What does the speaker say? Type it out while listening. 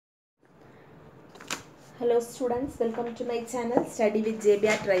Hello students, welcome to my channel Study with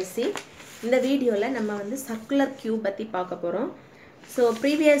JBR Tri Sea. இந்த வீடியோல நம்ம வந்து சர்க்குலர் கியூ பத்தி பார்க்க போறோம். So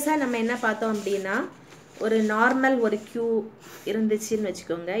previously நம்ம என்ன பார்த்தோம் அப்படினா ஒரு நார்மல் ஒரு கியூ இருந்துச்சுன்னு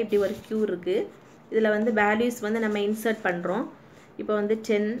வெச்சுக்கோங்க. இப்படி ஒரு கியூ இருக்கு. இதுல வந்து values வந்து நம்ம இன்சர்ட் பண்றோம். இப்போ வந்து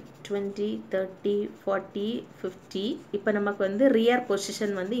 10, 20, 30, 40, 50. இப்போ நமக்கு வந்து ரியர்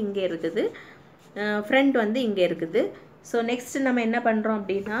பொசிஷன் வந்து இங்க இருக்குது. ஃப்ரண்ட் வந்து இங்க இருக்குது. So next நம்ம என்ன பண்றோம்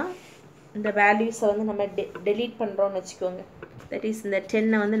அப்படினா இந்த values வந்து நம்ம delete பண்றோம்னு வெச்சுக்கோங்க. that is இந்த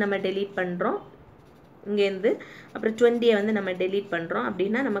 10 வந்து நம்ம delete பண்றோம் இங்க இருந்து. அப்புறம் 20 வந்து நம்ம delete பண்றோம்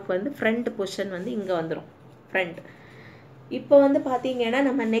அப்படினா நமக்கு வந்து front position வந்து இங்க வந்துரும். front. இப்போ வந்து பாத்தீங்கன்னா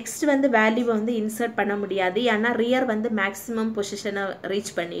நம்ம next வந்து value வந்து insert பண்ண முடியாது. ஏன்னா rear வந்து maximum position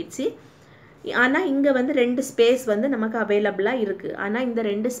reach பண்ணிடுச்சு. ஆனா இங்க வந்து ரெண்டு ஸ்பேஸ் வந்து நமக்கு அவேலபிளா இருக்கு. ஆனா இந்த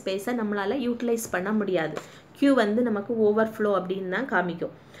ரெண்டு ஸ்பேஸை நம்மளால யூட்டிலைஸ் பண்ண முடியாது. queue வந்து நமக்கு overflow அப்படினு தான்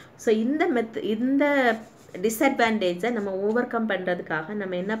காமிக்கும். So இந்த disadvantage நம்ம overcome பண்றதுக்காக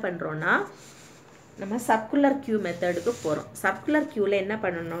நம்ம என்ன பண்றோம்னா நம்ம circular queue மெத்தடுக்கு போறோம். circular queueல என்ன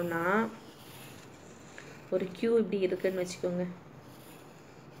பண்ணனும்னா ஒரு queue இப்படி இருக்குன்னு வெச்சுக்கோங்க.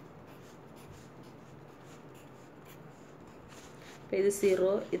 இது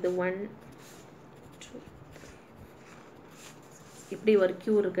 0, இது 1, 2, இப்படி ஒரு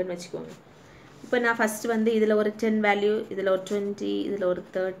queue இருக்குன்னு வெச்சுக்கோங்க. இப்போ நான் ஃபர்ஸ்ட் வந்து இதுல ஒரு 10 வேல்யூ, இதுல ஒரு 20, இதுல ஒரு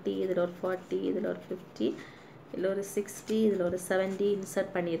 30, இதுல ஒரு 40, இதுல ஒரு 50, இதுல ஒரு 60, இதுல ஒரு 70 இன்சர்ட்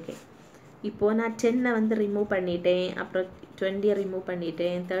பண்ணியிருக்கேன். இப்போ நான் 10 வந்து ரிமூவ் பண்ணிட்டேன், அப்புறம் 20 ரிமூவ்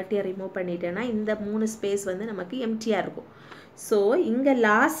பண்ணிட்டேன், 30 ரிமூவ் பண்ணிட்டேன்னா இந்த மூணு ஸ்பேஸ் வந்து நமக்கு எம்டியா இருக்கும். ஸோ இங்க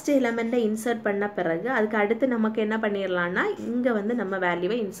லாஸ்ட் எலிமெண்ட்டை இன்சர்ட் பண்ண பிறகு அதுக்கு அடுத்து நமக்கு என்ன பண்ணிடலாம்னா இங்க வந்து நம்ம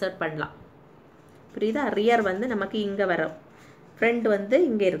வேல்யூவை இன்சர்ட் பண்ணலாம். புரியுதா? ரியர் வந்து நமக்கு இங்க வரும், ஃப்ரண்ட் வந்து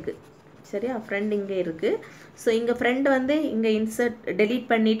இங்க இருக்கு. சரியா? ஃப்ரண்ட் இங்க இருக்கு. ஸோ இங்க ஃப்ரண்ட் வந்து இங்க இன்சர்ட் delete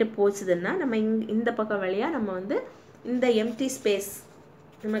பண்ணிட்டு போச்சுதுன்னா நம்ம இந்த பக்கம் வழியா நம்ம வந்து இந்த எம்டி ஸ்பேஸ்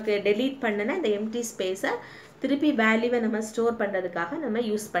நமக்கு delete பண்ணனா இந்த எம்டி ஸ்பேஸை திருப்பி வேல்யூவை நம்ம ஸ்டோர் பண்றதுக்காக நம்ம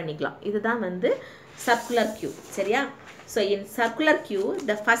யூஸ் பண்ணிக்கலாம். இதுதான் வந்து சர்க்குலர் கியூ. சரியா? So in circular queue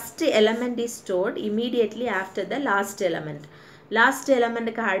the first element is stored immediately after the last element. Last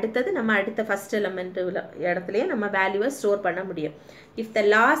எலிமெண்ட்டுக்கு அடுத்தது நம்ம அடுத்த ஃபர்ஸ்ட் எலிமெண்ட் இடத்துலயே நம்ம வேல்யூவை ஸ்டோர் பண்ண முடியும். if the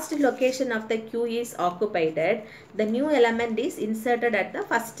last location of the queue is occupied, the new element is inserted at the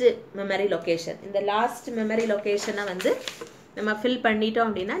first memory location. இந்த last memory லொகேஷனை வந்து நம்ம ஃபில் பண்ணிட்டோம்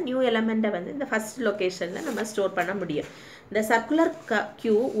அப்படின்னா நியூ எலிமெண்ட்டை வந்து இந்த ஃபர்ஸ்ட் லொகேஷன்ல நம்ம ஸ்டோர் பண்ண முடியும். the circular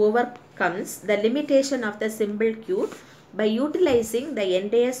queue overcomes the limitation of the simple queue by utilizing the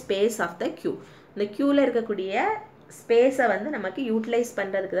entire space of the queue. இந்த queueல இருக்கக்கூடிய ஸ்பேஸை வந்து நமக்கு யூட்டிலைஸ்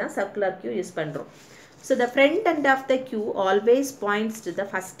பண்றதுக்கு தான் சர்க்குலர் கியூ யூஸ் பண்றோம். So the front end of the queue always points to the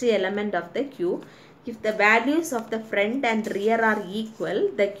first element of the queue. If the values of the front and rear are equal,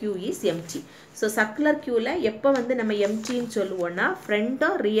 the queue is empty. So circular queueல எப்போ வந்து நம்ம emptyன்னு சொல்லுவோம்னா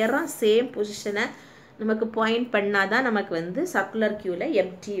ஃப்ரண்ட்டும் ரியரும் same பொசிஷனை நமக்கு point பண்ணாதான் நமக்கு வந்து circular queueல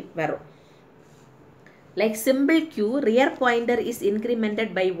empty வரும். Like simple queue, rear pointer is incremented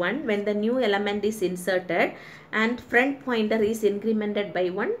by 1 when the new element is inserted and front pointer is incremented by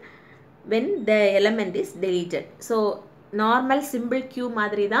 1 when the element is deleted. So normal simple queue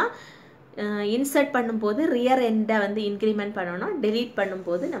மாதிரி தான் insert பண்ணும்போது rear end வந்து increment பண்ணணும், delete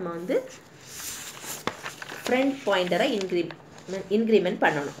பண்ணும்போது நம்ம வந்து front pointer increment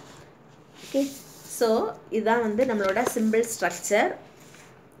பண்ணணும். Okay, so இதான் வந்து நம்மளோட simple structure.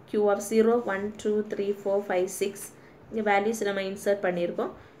 Q of 0, 1, 2, 3, 4, 5, 6 இங்கே வேல்யூஸ் நம்ம இன்சர்ட்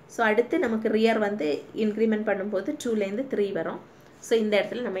பண்ணியிருக்கோம். ஸோ அடுத்து நமக்கு ரியர் வந்து இன்க்ரிமெண்ட் பண்ணும்போது 2லேருந்து 3 வரும். ஸோ இந்த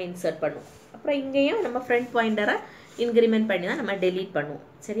இடத்துல நம்ம இன்சர்ட் பண்ணுவோம். அப்புறம் இங்கேயும் நம்ம ஃப்ரண்ட் பாயிண்டரை இன்க்ரிமெண்ட் பண்ணி தான் நம்ம டெலீட் பண்ணுவோம்.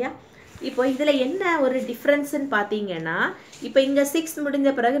 சரியா? இப்போ இதில் என்ன ஒரு டிஃப்ரென்ஸ்ன்னு பார்த்தீங்கன்னா இப்போ இங்கே 6 முடிஞ்ச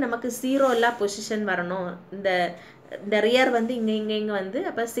பிறகு நமக்கு 0 எல்லா பொசிஷன் வரணும். இந்த ரியர் வந்து இங்கே வந்து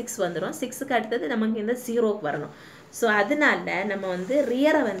அப்போ 6 வந்துடும். 6க்கு அடுத்தது நமக்கு இந்த 0க்கு வரணும். ஸோ அதனால நம்ம வந்து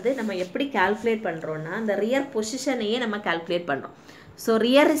ரியரை வந்து நம்ம எப்படி கால்குலேட் பண்ணுறோன்னா அந்த ரியர் பொசிஷனையே நம்ம கால்குலேட் பண்ணுறோம். So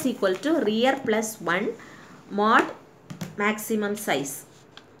rear is equal to rear plus 1 Mat maximum size.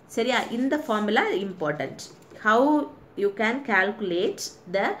 சரியா? இந்த formula important. How you can calculate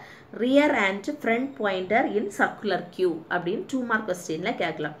the rear and front pointer in circular Q அப்படின்னு 2 மார்க் கொஸ்டினில்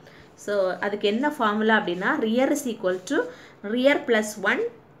கேட்கலாம். ஸோ அதுக்கு என்ன ஃபார்முலா அப்படின்னா rear is equal to rear plus 1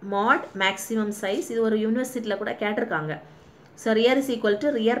 mod maximum size. இது ஒரு யூனிவர்சிட்டியில் கூட கேட்டிருக்காங்க. So rear is equal to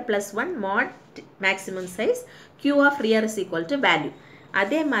rear plus 1 mod maximum size, q of rear is equal to value.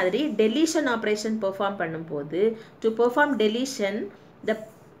 அதே மாதிரி டெலிஷன் ஆப்ரேஷன் பெர்ஃபார்ம் பண்ணும்போது to perform deletion the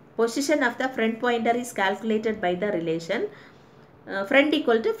position of the front pointer is calculated by the relation front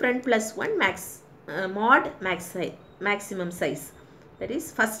equal to front plus 1 max mod maximum size. that is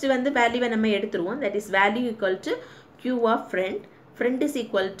first வந்து வேல்யூவை நம்ம எடுத்துருவோம், that is value equal to q of friend is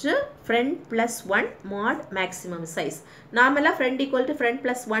equal to friend plus 1 mod maximum size. நார்மலா friend equal to friend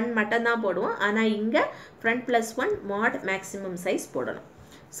plus 1 மட்டும் தான் போடுவோம், ஆனா இங்க friend plus 1 mod maximum size போடணும்.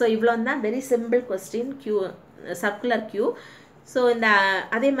 so இவ்வளவு தான் very simple question q circular q. so இந்த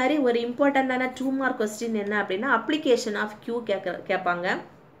அதே மாதிரி ஒரு இம்பார்ட்டன்ட்டான 2 மார்க் क्वेश्चन என்ன அப்படினா application of q கேட்பாங்க.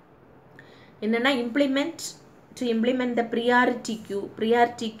 என்னன்னா to implement the priority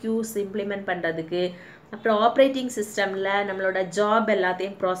queues implement பண்றதுக்கு, அப்புறம் ஆப்பரேட்டிங் சிஸ்டம்ல நம்மளோட ஜாப்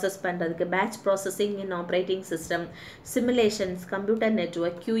எல்லாத்தையும் ப்ராசஸ் பண்றதுக்கு, பேட்ச் ப்ராசஸிங் இன் operating system, simulations, computer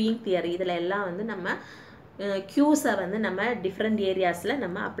network, queuing theory, இதில் எல்லாம் வந்து நம்ம கியூஸை வந்து நம்ம டிஃப்ரெண்ட் ஏரியாஸில்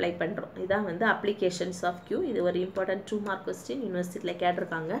நம்ம அப்ளை பண்ணுறோம். இதான் வந்து அப்ளிகேஷன்ஸ் ஆஃப் கியூ. இது ஒரு இம்பார்ட்டன்ட் 2 மார்க் கொஸ்டின் யூனிவர்சிட்டியில்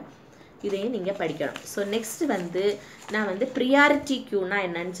கேட்டிருக்காங்க, இதையும் நீங்கள் படிக்கணும். ஸோ நெக்ஸ்ட் வந்து நான் வந்து ப்ரியாரிட்டி க்யூனா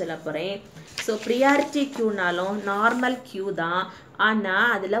என்னன்னு சொல்ல போகிறேன். ஸோ ப்ரியாரிட்டி க்யூனாலும் நார்மல் க்யூ தான்,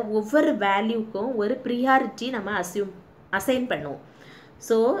 ஆனால் அதில் ஒவ்வொரு வேல்யூக்கும் ஒரு ப்ரியாரிட்டி நம்ம அசைன் பண்ணுவோம்.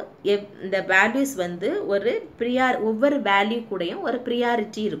 ஸோ இந்த வேல்யூஸ் வந்து ஒவ்வொரு வேல்யூ கூடயும் ஒரு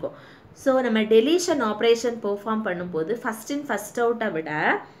ப்ரியாரிட்டி இருக்கும். ஸோ நம்ம டெலீஷன் ஆப்ரேஷன் பெர்ஃபார்ம் பண்ணும்போது ஃபஸ்ட் இன் ஃபஸ்ட் அவுட்டை விட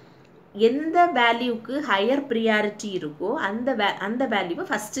எந்த வேல்யூக்கு ஹையர் ப்ரியாரிட்டி இருக்கோ அந்த வேல்யூவை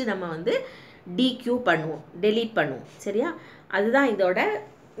ஃபஸ்ட்டு நம்ம வந்து டிக்யூ பண்ணுவோம், டெலீட் பண்ணுவோம். சரியா, அதுதான் இதோட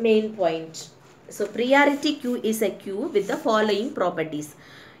main point. So priority Q is a Q with the following properties.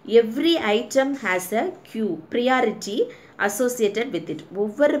 Every item has a Q priority associated with it.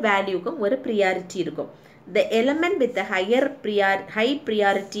 ஒவ்வொரு வேல்யூக்கும் ஒரு ப்ரியாரிட்டி இருக்கும். The element with the high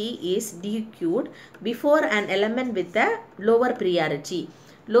priority is dequeued before an element with a lower priority.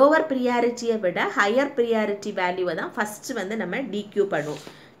 Lower ப்ரியாரிட்டியை விட higher priority வேல்யூவை தான் first வந்து நம்ம டிக்யூ பண்ணுவோம்.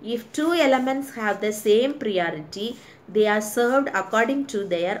 If 2 elements have the same priority, they are served according to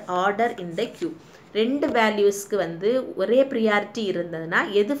their order in the queue. 2 வேல்யூஸ்க்கு வந்து ஒரே priority இருந்ததுன்னா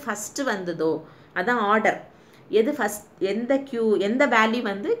எது ஃபஸ்ட்டு வந்ததோ அதான் ஆர்டர். எது எந்த வேல்யூ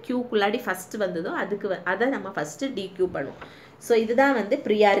வந்து கியூக்குள்ளாடி ஃபஸ்ட்டு வந்ததோ அதை நம்ம ஃபஸ்ட்டு டிக்யூ பண்ணுவோம். ஸோ இதுதான் வந்து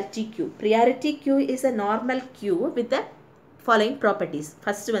priority Q. Priority Q is a normal Q with the following properties.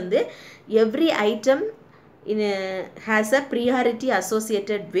 First வந்து every item has a priority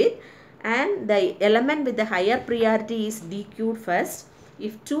associated with, and the element with the higher priority is dequeued first.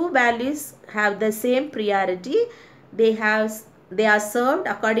 If 2 values have the same priority, they are served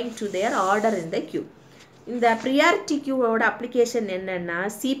according to their order in the queue. இந்த priority queue ஓட application என்னன்னா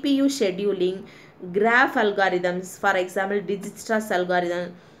CPU scheduling, graph algorithms, for example Digistra's algorithm,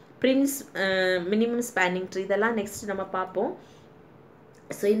 Prince minimum spanning tree, இதெல்லாம் next நம்ம பார்ப்போம்.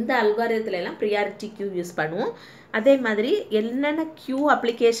 So இந்த அல்காரிதத்துலலாம் priority Q use பண்ணுவோம். அதே மாதிரி என்னென்ன கியூ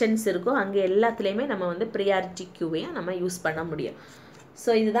அப்ளிகேஷன்ஸ் இருக்கோ அங்கே எல்லாத்துலேயுமே நம்ம வந்து ப்ரியாரிட்டி கியூவையும் நம்ம யூஸ் பண்ண முடியும். ஸோ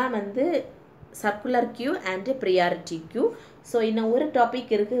இதுதான் வந்து circular Q and priority Q. So இன்னும் ஒரு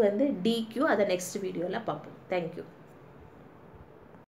டாபிக் இருக்குது வந்து டிக்யூ, அதை நெக்ஸ்ட் வீடியோவில் பார்ப்போம். தேங்க்யூ.